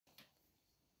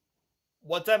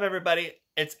What's up, everybody?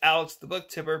 It's Alex the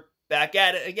Booktuber back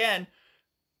at it again.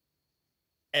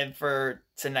 And for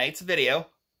tonight's video,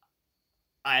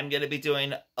 I'm going to be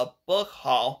doing a book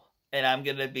haul, and I'm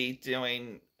going to be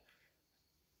doing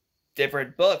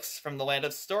different books from the Land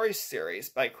of Stories series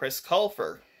by Chris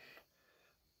Colfer.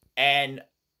 And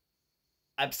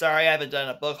I'm sorry I haven't done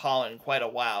a book haul in quite a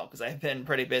while, because I've been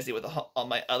pretty busy with all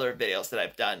my other videos that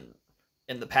I've done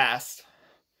in the past.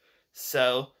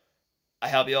 So I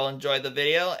hope you all enjoy the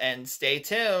video, and stay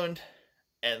tuned,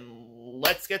 and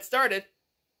let's get started.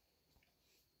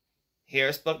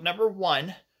 Here's book number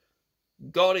 1,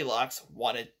 Goldilocks,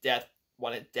 Wanted Dead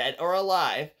or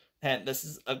Alive, and this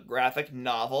is a graphic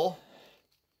novel.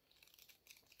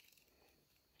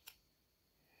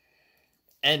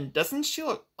 And doesn't she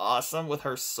look awesome with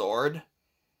her sword?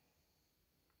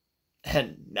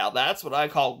 And now that's what I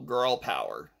call girl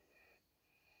power.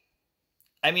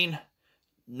 I mean,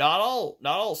 not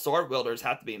all sword wielders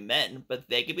have to be men, but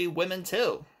they could be women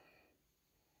too.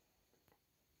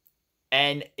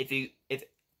 And if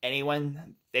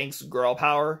anyone thinks girl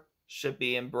power should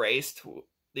be embraced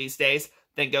these days,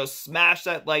 then go smash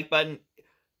that like button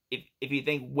if you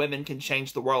think women can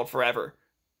change the world forever.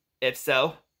 If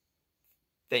so,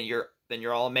 then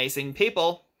you're all amazing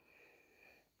people.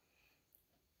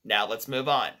 Now let's move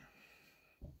on.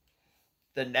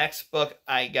 The next book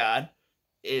I got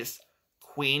is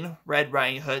Queen Red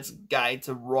Riding Hood's Guide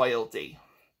to Royalty.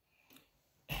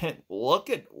 And look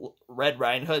at Little Red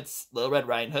Riding Hood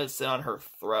sitting on her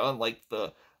throne like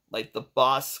the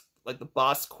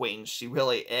boss queen she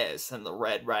really is in the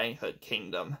Red Riding Hood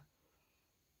kingdom.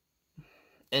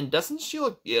 And doesn't she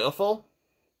look beautiful?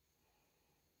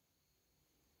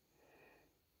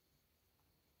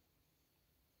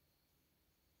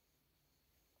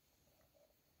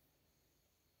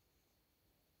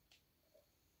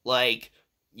 Like,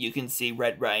 you can see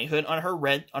Red Riding Hood on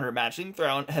her matching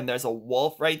throne, and there's a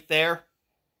wolf right there.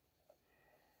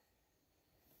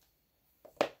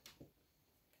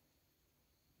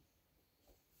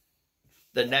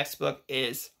 The next book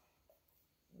is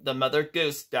The Mother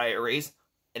Goose Diaries,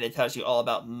 and it tells you all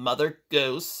about Mother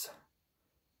Goose.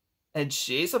 And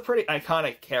she's a pretty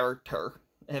iconic character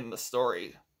in the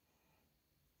story.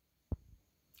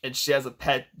 And she has a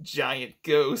pet giant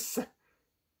goose.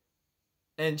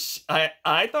 And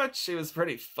I thought she was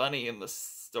pretty funny in the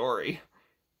story.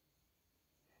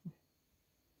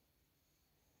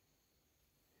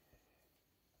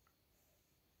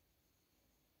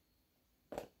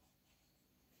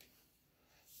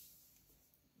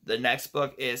 The next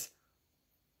book is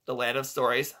The Land of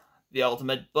Stories, The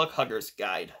Ultimate Book Hugger's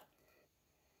Guide.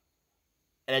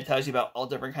 And it tells you about all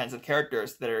different kinds of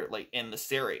characters that are like in the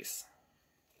series.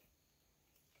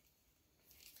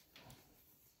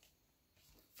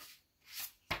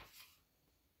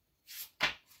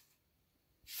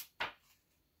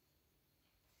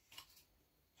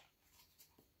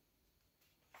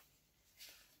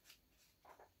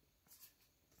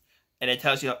 And it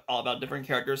tells you all about different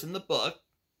characters in the book.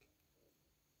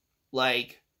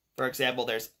 Like, for example,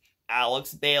 there's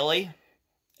Alex Bailey,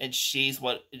 and she's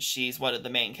one of the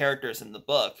main characters in the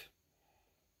book.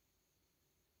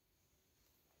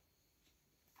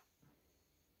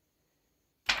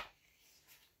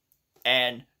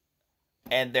 And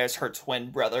there's her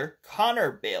twin brother,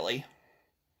 Connor Bailey.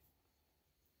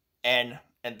 And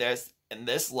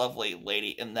this lovely lady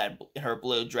in her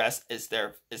blue dress is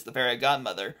the fairy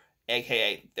godmother,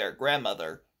 aka their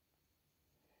grandmother.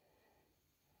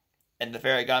 And the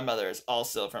fairy godmother is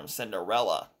also from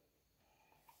Cinderella.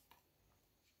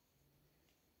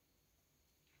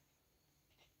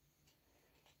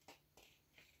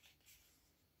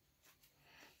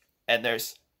 And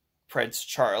there's Prince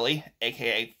Charlie,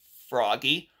 aka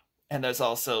Froggy, and there's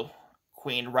also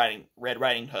Queen Red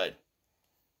Riding Hood.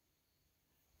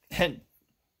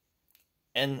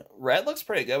 And Red looks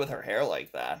pretty good with her hair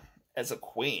like that as a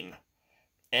queen.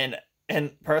 And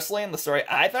personally in the story,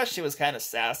 I thought she was kind of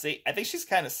sassy. I think she's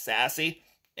kind of sassy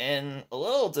and a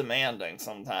little demanding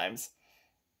sometimes.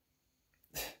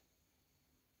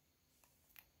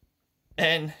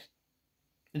 And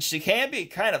she can be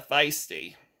kind of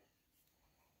feisty.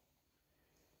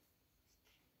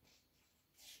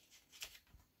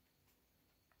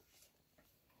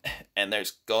 And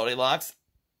there's Goldilocks,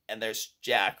 and there's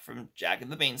Jack from Jack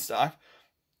and the Beanstalk.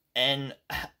 And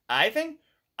I think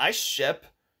I ship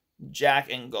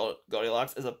Jack and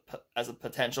Goldilocks as a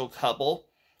potential couple.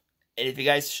 And if you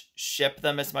guys ship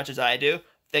them as much as I do,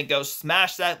 then go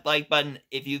smash that like button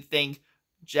if you think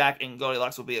Jack and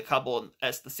Goldilocks will be a couple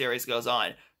as the series goes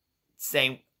on.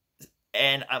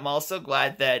 And I'm also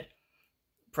glad that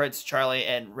Prince Charlie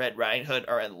and Red Riding Hood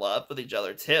are in love with each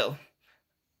other too.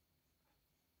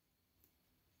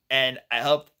 And I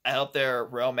hope their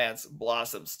romance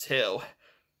blossoms too.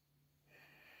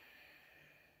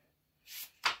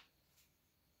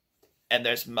 And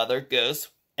there's Mother Goose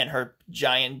and her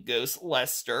giant goose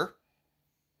Lester.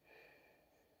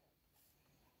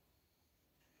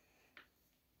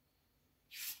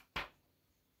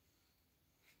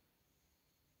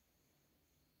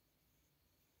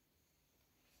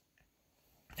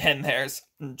 And there's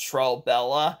Troll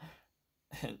Bella.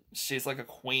 She's like a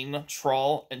queen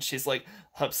troll, and she's like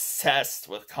obsessed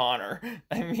with Connor.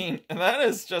 I mean, that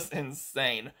is just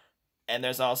insane. And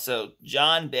there's also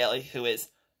John Bailey, who is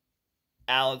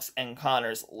Alex and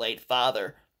Connor's late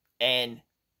father. And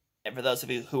for those of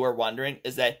you who are wondering,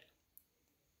 is that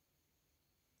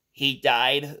he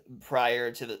died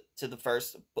prior to the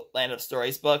first Land of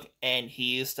Stories book, and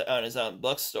he used to own his own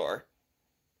bookstore.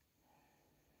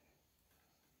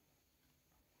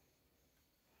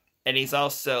 And he's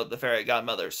also the fairy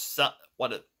godmother's son.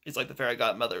 He's like the fairy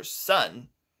godmother's son.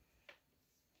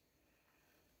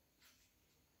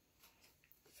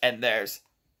 And there's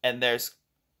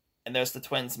the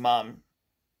twins' mom,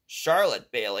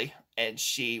 Charlotte Bailey, and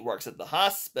she works at the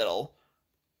hospital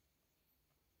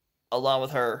along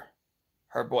with her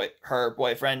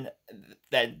boyfriend,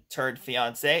 then turned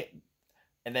fiance,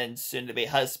 and then soon to be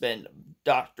husband,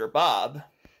 Dr. Bob.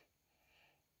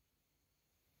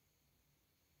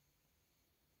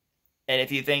 And if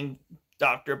you think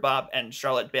Dr. Bob and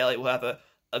Charlotte Bailey will have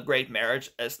a great marriage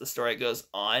as the story goes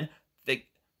on,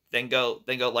 then go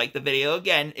like the video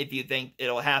again if you think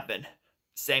it'll happen.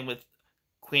 Same with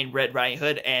Queen Red Riding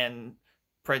Hood and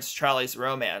Prince Charlie's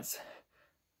romance.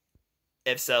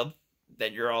 If so,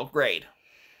 then you're all great.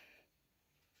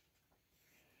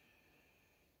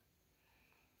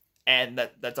 And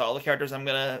that's all the characters I'm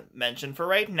gonna mention for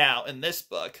right now in this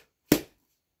book.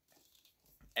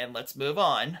 And let's move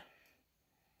on.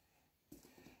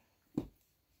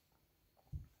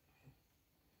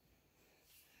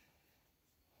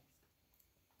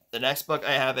 The next book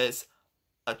I have is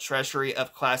A Treasury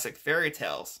of Classic Fairy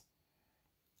Tales.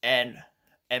 And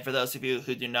for those of you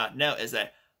who do not know, is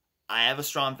that I have a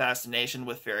strong fascination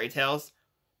with fairy tales.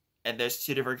 And there's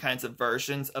two different kinds of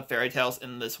versions of fairy tales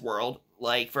in this world.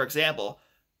 Like, for example,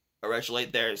 originally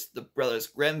there's the Brothers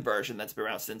Grimm version that's been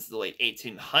around since the late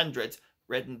 1800s,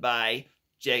 written by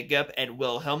Jacob and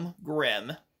Wilhelm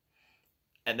Grimm.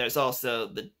 And there's also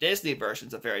the Disney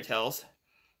versions of fairy tales.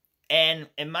 And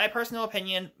in my personal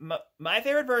opinion, my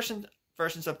favorite versions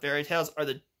of fairy tales are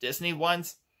the Disney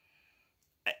ones.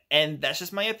 And that's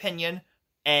just my opinion.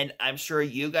 And I'm sure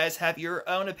you guys have your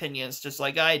own opinions just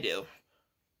like I do.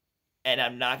 And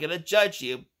I'm not going to judge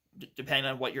you depending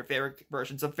on what your favorite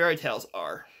versions of fairy tales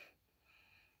are.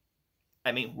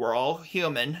 I mean, we're all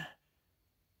human.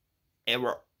 And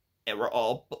we're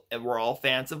all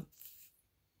fans of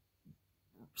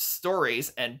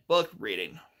stories and book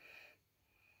reading.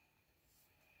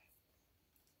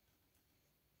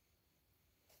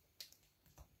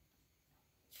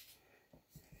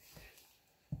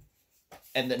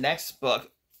 And the next book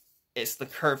is The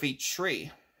Curvy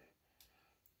Tree.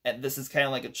 And this is kind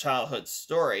of like a childhood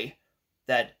story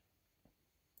that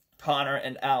Connor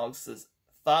and Alex's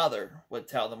father would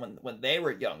tell them when they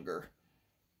were younger.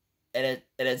 And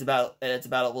it's about a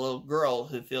little girl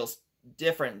who feels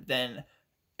different than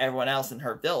everyone else in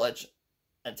her village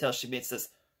until she meets this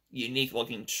unique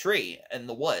looking tree in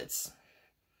the woods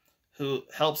who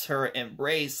helps her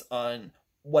embrace on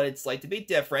what it's like to be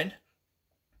different,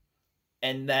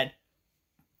 and that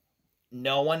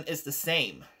no one is the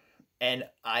same. And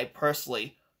I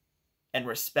personally and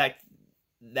respect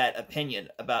that opinion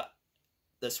about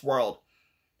this world.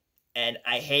 And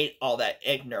I hate all that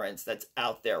ignorance that's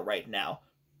out there right now.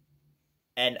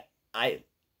 And I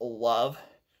love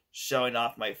showing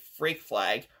off my freak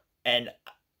flag, and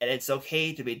it's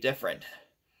okay to be different.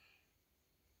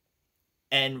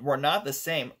 And we're not the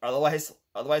same. Otherwise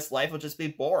life will just be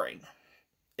boring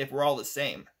if we're all the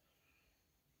same.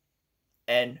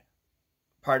 And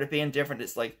part of being different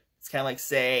is like, it's kind of like,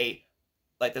 say,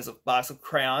 like there's a box of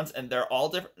crayons and they're all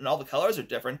different and all the colors are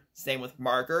different. Same with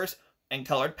markers and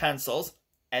colored pencils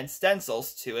and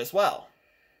stencils too as well.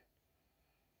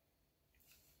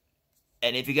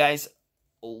 And if you guys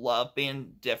love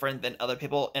being different than other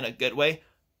people in a good way,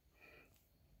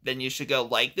 then you should go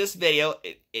like this video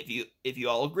if you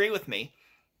all agree with me.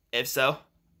 If so,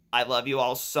 I love you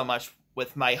all so much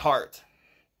with my heart.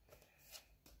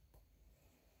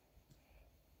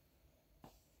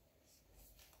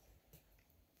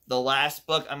 The last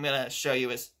book I'm going to show you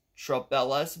is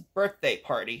Trobella's Birthday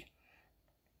Party.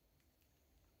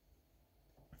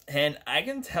 And I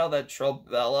can tell that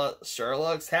Trollbella sure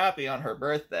looks happy on her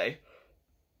birthday.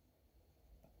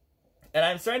 And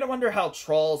I'm starting to wonder how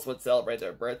trolls would celebrate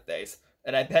their birthdays.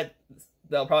 And I bet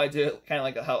they'll probably do it kind of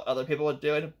like how other people would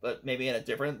do it, but maybe in a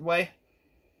different way.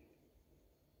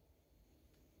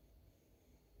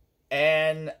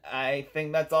 And I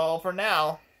think that's all for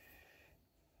now.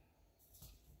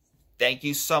 Thank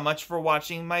you so much for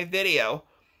watching my video.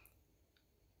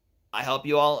 I hope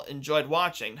you all enjoyed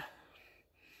watching.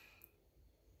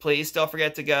 Please don't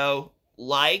forget to go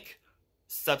like,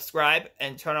 subscribe,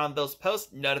 and turn on those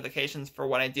post notifications for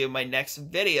when I do my next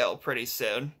video pretty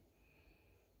soon.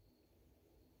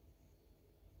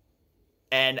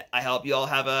 And I hope you all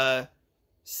have a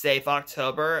safe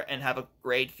October and have a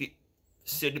great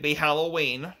soon-to-be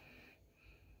Halloween.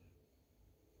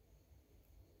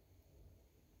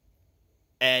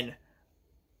 And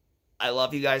I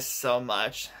love you guys so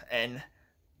much, and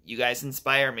you guys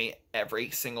inspire me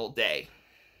every single day.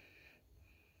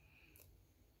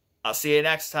 I'll see you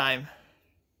next time.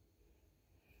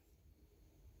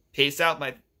 Peace out,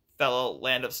 my fellow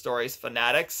Land of Stories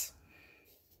fanatics.